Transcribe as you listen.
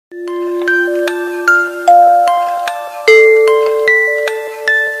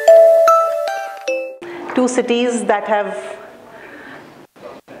two cities that have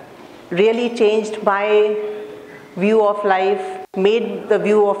really changed my view of life, made the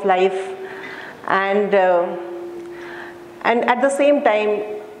view of life, and at the same time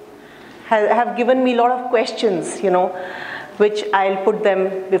have given me a lot of questions, which I'll put them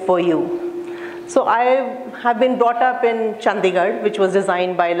before you. So I have been brought up in Chandigarh, which was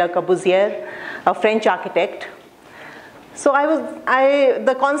designed by Le Corbusier, a French architect. So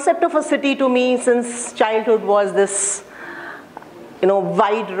the concept of a city to me since childhood was this,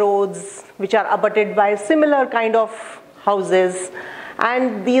 wide roads which are abutted by similar kind of houses,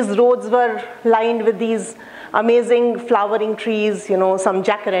 and these roads were lined with these amazing flowering trees, some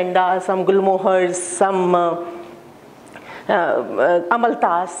jacaranda, some gulmohars, some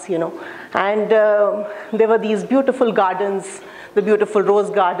amaltas, and there were these beautiful gardens, the beautiful rose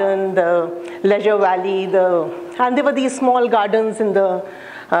garden, the leisure valley, and there were these small gardens in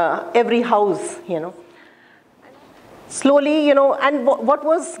every house, Slowly, and what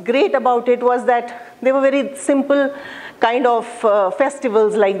was great about it was that they were very simple kind of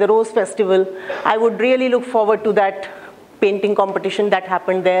festivals, like the Rose Festival. I would really look forward to that painting competition that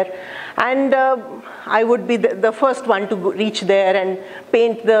happened there, and I would be the first one to reach there and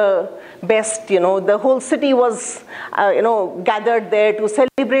paint the best. The whole city was gathered there to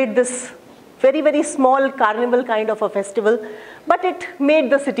celebrate this very, very small carnival kind of a festival, but it made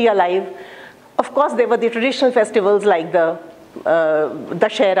the city alive. Of course, there were the traditional festivals like the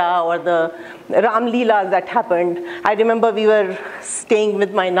Dashera or the Ram Leela that happened. I remember we were staying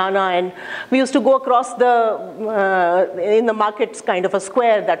with my Nana, and we used to go across in the markets kind of a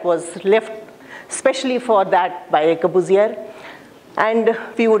square that was left specially for that by Corbusier. And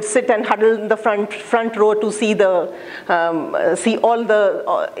we would sit and huddle in the front row to see see all the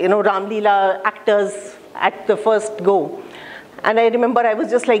Ram Leela actors at the first go. And I remember I was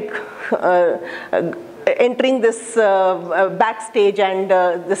just like entering this backstage, and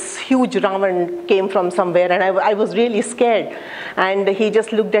this huge Ravan came from somewhere, and I was really scared. And he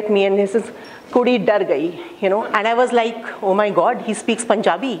just looked at me and he says, "Kudi dar gayi," and I was like, oh my God, he speaks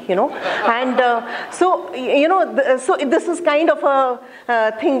Punjabi, and so this is kind of a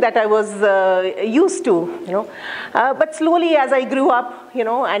thing that I was used to, but slowly as I grew up,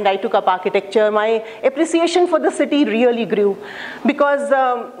 and I took up architecture, my appreciation for the city really grew, because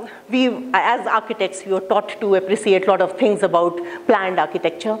we, as architects, we were taught to appreciate a lot of things about planned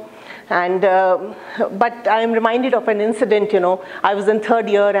architecture. And but I am reminded of an incident. I was in third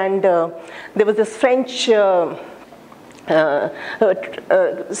year, and there was this French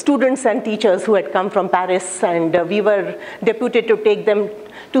students and teachers who had come from Paris, and we were deputed to take them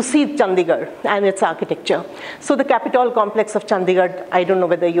to see Chandigarh and its architecture. So the Capitol complex of Chandigarh, I don't know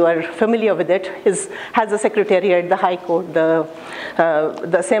whether you are familiar with it, has a secretariat, the High Court, the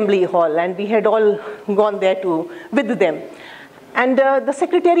Assembly Hall, and we had all gone there with them. And the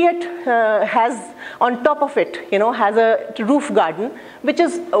secretariat has, on top of it, has a roof garden, which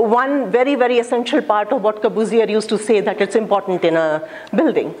is one very, very essential part of what Corbusier used to say that it's important in a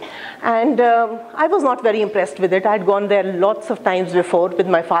building. And I was not very impressed with it. I had gone there lots of times before with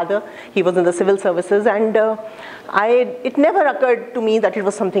my father. He was in the civil services, and it never occurred to me that it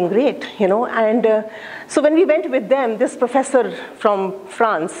was something great, And so when we went with them, this professor from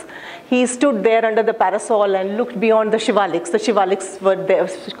France, he stood there under the parasol and looked beyond the shivaliks. The shivaliks were there,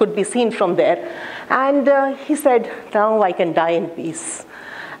 could be seen from there. And he said, "Now I can die in peace."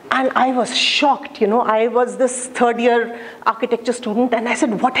 And I was shocked, I was this third year architecture student, and I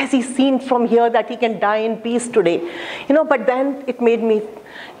said, what has he seen from here that he can die in peace today? But then it made me,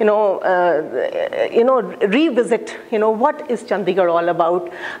 revisit, what is Chandigarh all about?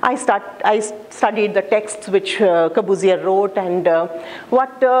 I studied the texts which Corbusier wrote, and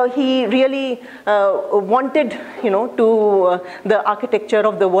what he really wanted, to the architecture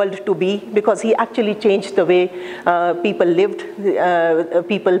of the world to be, because he actually changed the way people lived,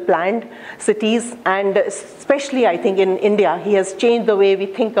 people planned cities, and especially I think in India, he has changed the way we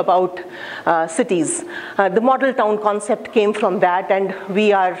think about cities. The model town concept came from that, and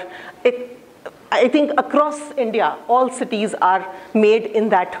I think across India, all cities are made in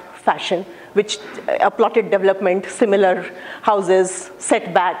that fashion, which a plotted development, similar houses,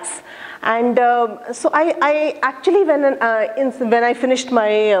 setbacks. And so I actually, when I finished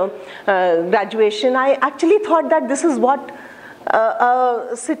my graduation, I actually thought that this is what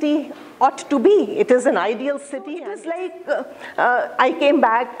a city ought to be. It is an ideal city. It is like I came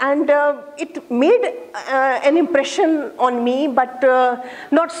back, and it made an impression on me, but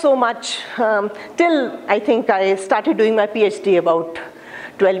not so much till I think I started doing my PhD about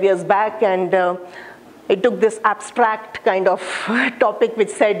 12 years back, and it took this abstract kind of topic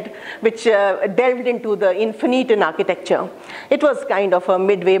which delved into the infinite in architecture. It was kind of a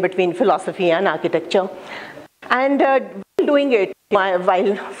midway between philosophy and architecture. And while doing it,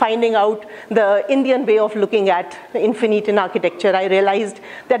 while finding out the Indian way of looking at the infinite in architecture, I realized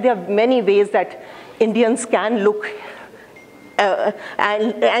that there are many ways that Indians can look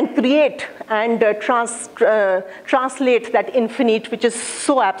and create and translate that infinite, which is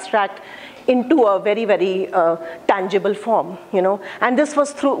so abstract, into a very, very tangible form, you know. And this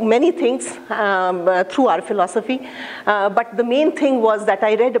was through many things, through our philosophy. But the main thing was that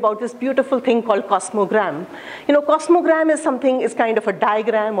I read about this beautiful thing called cosmogram. You know, cosmogram is kind of a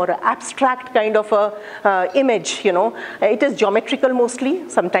diagram or an abstract kind of a image, you know. It is geometrical mostly,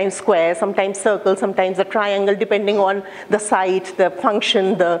 sometimes square, sometimes circle, sometimes a triangle, depending on the site, the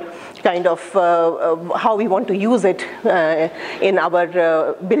function, the kind of how we want to use it in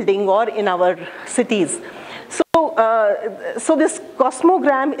our building or in our cities. So this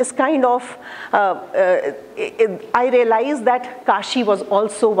cosmogram is kind of, I realized that Kashi was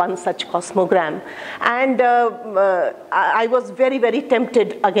also one such cosmogram. And I was very, very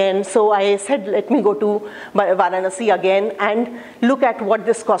tempted again. So I said, let me go to Varanasi again and look at what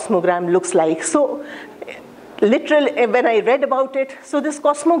this cosmogram looks like. So literally, when I read about it, so this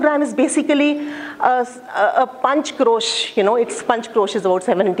cosmogram is basically a punch krosh, you know, its punch krosh is about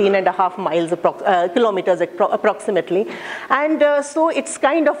 17.5 miles, kilometers approximately. And so it's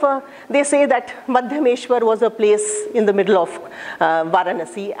kind of a, they say that Madhyameshwar was a place in the middle of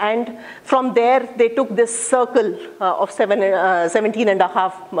Varanasi, and from there they took this circle of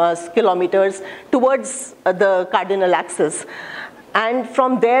 17.5 kilometers towards the cardinal axis. And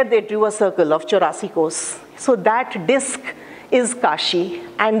from there they drew a circle of 84 kos. So that disk is Kashi,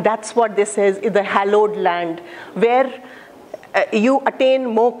 and that's what this says is the hallowed land, where you attain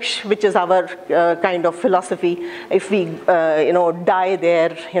moksha, which is our kind of philosophy. If we, you know, die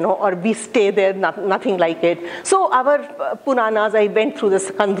there, you know, or we stay there, nothing like it. So our Puranas, I went through the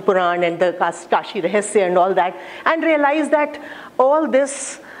Skand Puran and the Kashi Rahasya and all that, and realized that all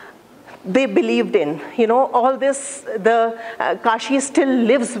this they believed in, you know, all this, the Kashi still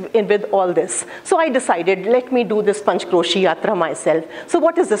lives with all this. So I decided, let me do this Panchkroshi Yatra myself. So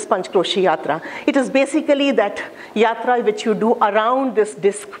what is this Panchkroshi Yatra? It is basically that yatra which you do around this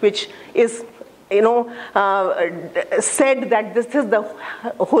disk, which is, you know, said that this is the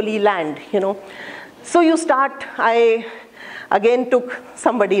holy land, you know. So you start, I again took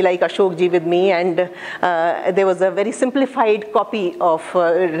somebody like Ashokji with me, and there was a very simplified copy of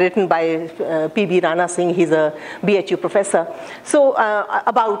written by P.B. Rana Singh. He's a BHU professor. So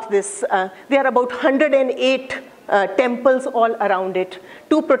about this, there are about 108 temples all around it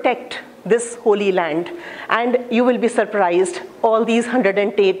to protect this holy land. And you will be surprised, all these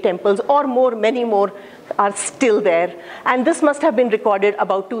 108 temples or more, many more, are still there. And this must have been recorded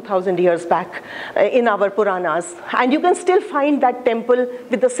about 2,000 years back in our Puranas. And you can still find that temple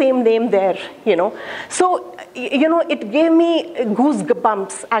with the same name there, you know. So, you know, it gave me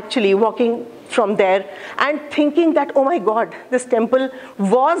goosebumps actually walking from there and thinking that, oh my God, this temple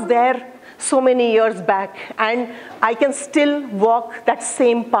was there so many years back, and I can still walk that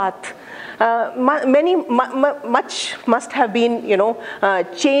same path. Much must have been, you know,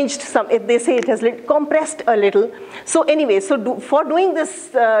 changed. Some, if they say it has compressed a little. So anyway, so for doing this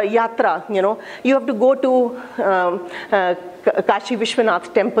yatra, you know, you have to go to Kashi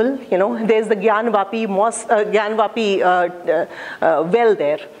Vishwanath temple. You know, there's the Gyanvapi mosque, Gyanvapi well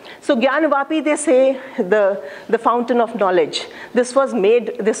there. So Gyanvapi, they say, the fountain of knowledge. This was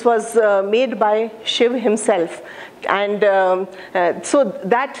made by Shiv himself. And so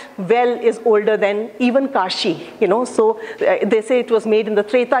that well is older than even Kashi, you know. So they say it was made in the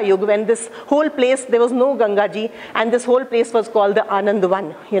Treta Yuga, when this whole place, there was no Gangaji, and this whole place was called the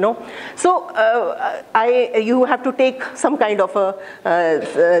Anandvan, you know. So you have to take some kind of a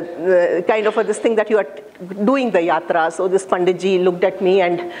this thing that you are doing the yatra. So this Panditji looked at me,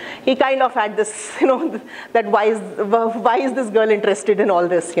 and he kind of had this, you know, that why is this girl interested in all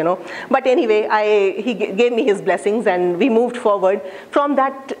this, you know. But anyway, he gave me his blessing, and we moved forward. From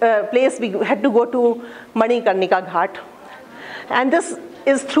that place, we had to go to Manikarnika Ghat. And this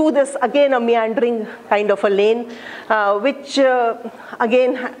is through this, again, a meandering kind of a lane, which,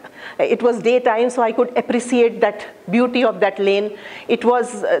 again, it was daytime, so I could appreciate that beauty of that lane. It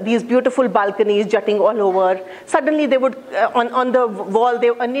was these beautiful balconies jutting all over. Suddenly, they would, on the wall,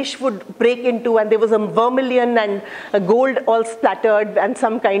 a niche would break into, and there was a vermilion and a gold all splattered, and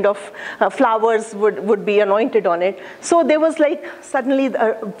some kind of flowers would be anointed on it. So there was like suddenly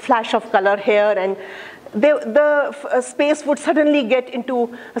a flash of color here, and the space would suddenly get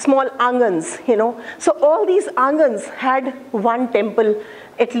into small angans, you know. So all these angans had one temple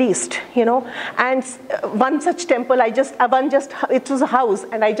at least, you know. And one such temple, it was a house,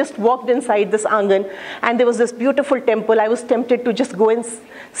 and I just walked inside this angan, and there was this beautiful temple. I was tempted to just go and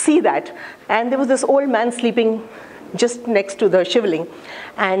see that. And there was this old man sleeping just next to the shivling,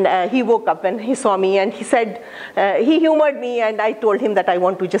 and he woke up and he saw me, and he said, he humored me, and I told him that I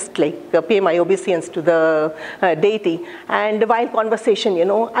want to just like pay my obeisance to the deity. And while conversation, you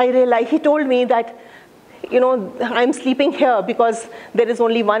know, I realized, he told me that, you know, I'm sleeping here because there is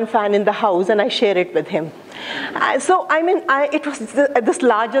only one fan in the house, and I share it with him. So I mean, it was this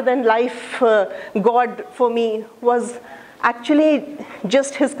larger than life God for me was actually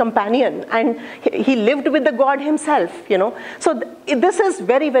just his companion, and he lived with the God himself, you know. So this is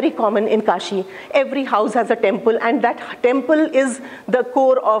very, very common in Kashi. Every house has a temple, and that temple is the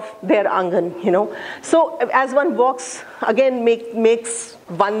core of their angan, you know. So as one walks, again, makes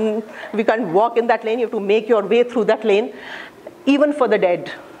one, we can't walk in that lane, you have to make your way through that lane. Even for the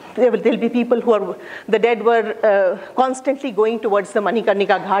dead, there'll be people who are, the dead were constantly going towards the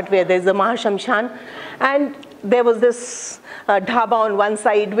Manikarnika Ghat, where there's the Mahashamshan, and there was this dhaba on one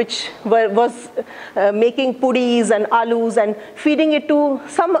side which was making pudis and alus and feeding it to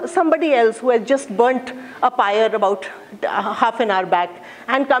somebody else who had just burnt a pyre about half an hour back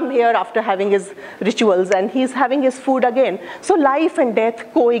and come here after having his rituals, and he's having his food again. So life and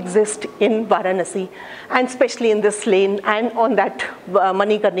death coexist in Varanasi, and especially in this lane and on that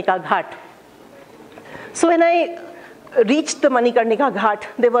Manikarnika Ghat. So when I reached the Manikarnika Ghat,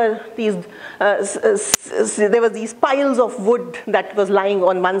 there were these piles of wood that was lying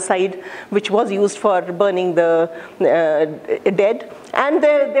on one side, which was used for burning the dead, and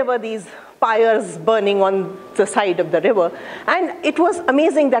there were these pyres burning on the side of the river. And it was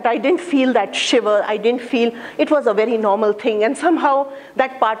amazing that I didn't feel that shiver. I didn't feel, it was a very normal thing. And somehow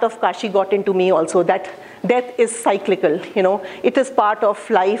that part of Kashi got into me also, that death is cyclical, you know. It is part of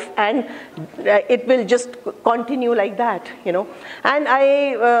life, and it will just continue like that, you know. And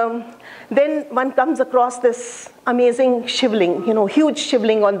then one comes across this amazing shivling, you know, huge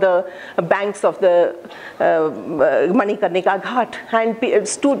shivling on the banks of the Manikarnika Ghat,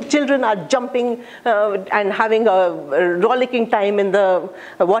 and children are jumping and having a rollicking time in the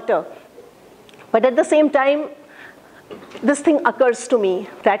water. But at the same time, this thing occurs to me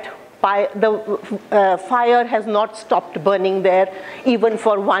that the fire has not stopped burning there even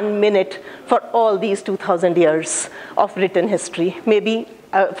for 1 minute for all these 2,000 years of written history. Maybe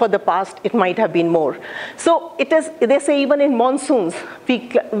for the past, it might have been more. So it is, they say even in monsoons,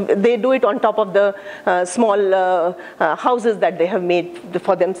 they do it on top of the small houses that they have made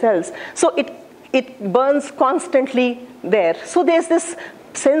for themselves. So it burns constantly there. So there's this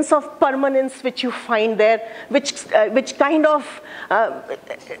sense of permanence which you find there, which kind of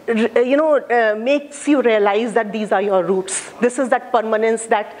makes you realize that these are your roots. This is that permanence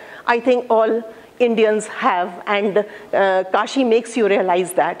that I think all Indians have, and Kashi makes you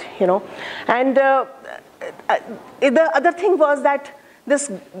realize that, you know. And the other thing was that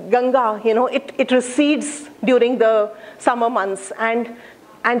this Ganga, you know, it recedes during the summer months and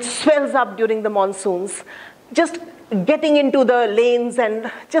swells up during the monsoons, just getting into the lanes and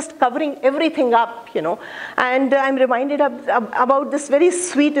just covering everything up, you know. And I'm reminded about this very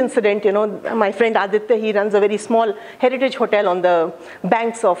sweet incident, you know. My friend Aditya, he runs a very small heritage hotel on the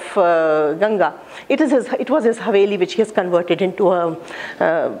banks of Ganga. It was his Haveli, which he has converted into a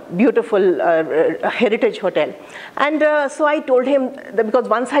beautiful heritage hotel. And so I told him that, because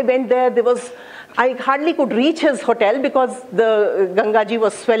once I went there, I hardly could reach his hotel because the Gangaji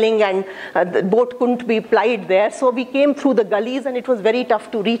was swelling and the boat couldn't be plied there. So we came through the gullies, and it was very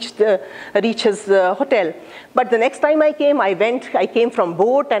tough to reach his hotel. But the next time I came, I came from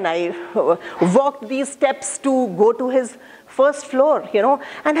boat, and I walked these steps to go to his first floor, you know.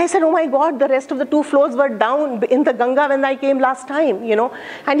 And I said, oh my God, the rest of the 2 floors were down in the Ganga when I came last time, you know.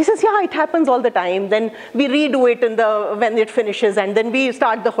 And he says, yeah, it happens all the time. Then we redo it when it finishes, and then we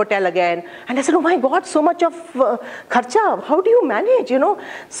start the hotel again. And I said, oh my God, so much of kharcha, how do you manage, you know?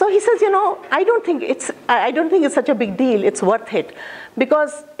 So he says, you know, I don't think it's such a big deal. It's worth it,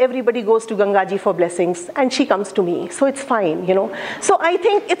 because everybody goes to Gangaji for blessings, and she comes to me, so it's fine, you know. So I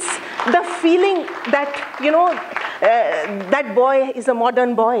think it's the feeling that, you know, that boy is a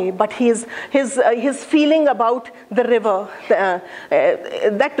modern boy, but his feeling about the river,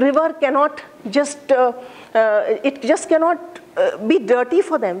 that river cannot it just cannot be dirty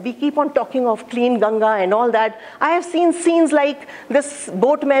for them. We keep on talking of clean Ganga and all that. I have seen scenes like this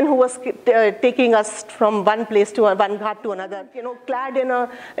boatman who was taking us from one place to one ghat to another, clad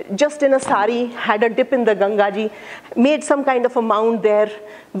just in a sari, had a dip in the Gangaji, made some kind of a mound there,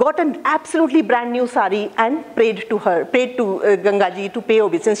 got an absolutely brand new sari and prayed to Gangaji to pay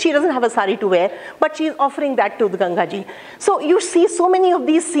obeisance. She doesn't have a sari to wear, but she's offering that to the Gangaji. So you see so many of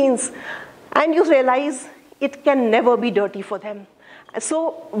these scenes, and you realize it can never be dirty for them.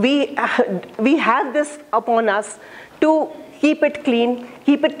 So we have this upon us to keep it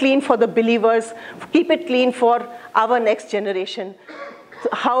clean for the believers, keep it clean for our next generation.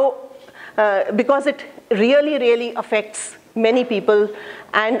 Because it really, really affects many people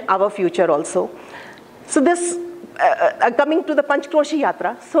and our future also. So this, coming to the Panchkroshi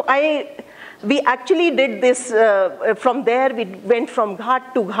Yatra, so we actually did this, from there we went from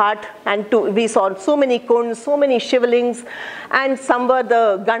ghat to ghat, and we saw so many kunds, so many shivlings, and some were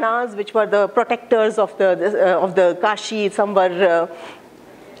the ganas, which were the protectors of the Kashi, some were the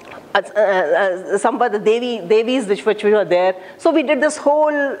Devis which were there. So we did this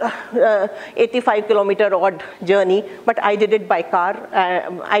whole 85-kilometer odd journey, but I did it by car.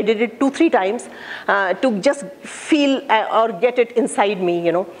 I did it 2-3 times to just feel or get it inside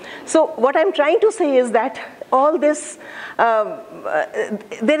me, So what I'm trying to say is that all this,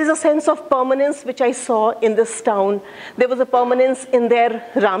 there is a sense of permanence which I saw in this town. There was a permanence in their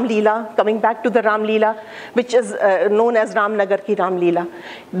Ram Leela, coming back to the Ram Leela, which is known as Ramnagar ki Ram Leela.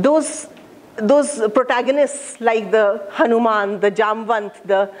 Those protagonists like the Hanuman, the Jamvant,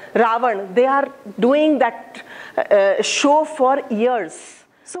 the Ravan, they are doing that show for years.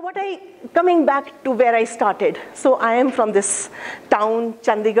 So coming back to where I started, so I am from this town,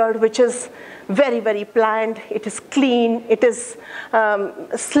 Chandigarh, which is very, very planned, it is clean, it is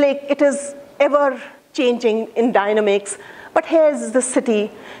slick, it is ever changing in dynamics. But here is the city,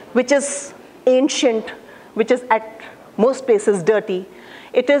 which is ancient, which is at most places dirty.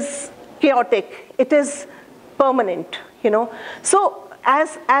 It is chaotic, it is permanent, So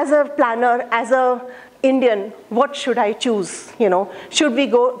as a planner, as a Indian, what should I choose? Should we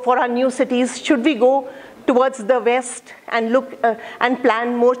go for our new cities? Should we go towards the west and look and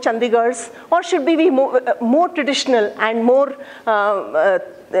plan more Chandigarhs, or should we be more traditional and more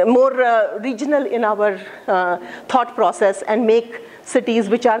regional in our thought process and make cities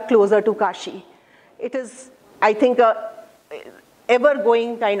which are closer to Kashi? It is, I think,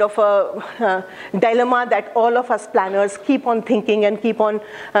 ever-going kind of a dilemma that all of us planners keep on thinking and keep on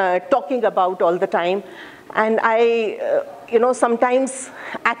talking about all the time. And I, sometimes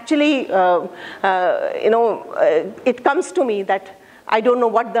actually, it comes to me that I don't know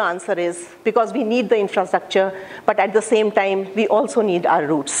what the answer is, because we need the infrastructure, but at the same time, we also need our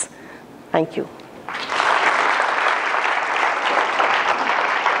roots. Thank you.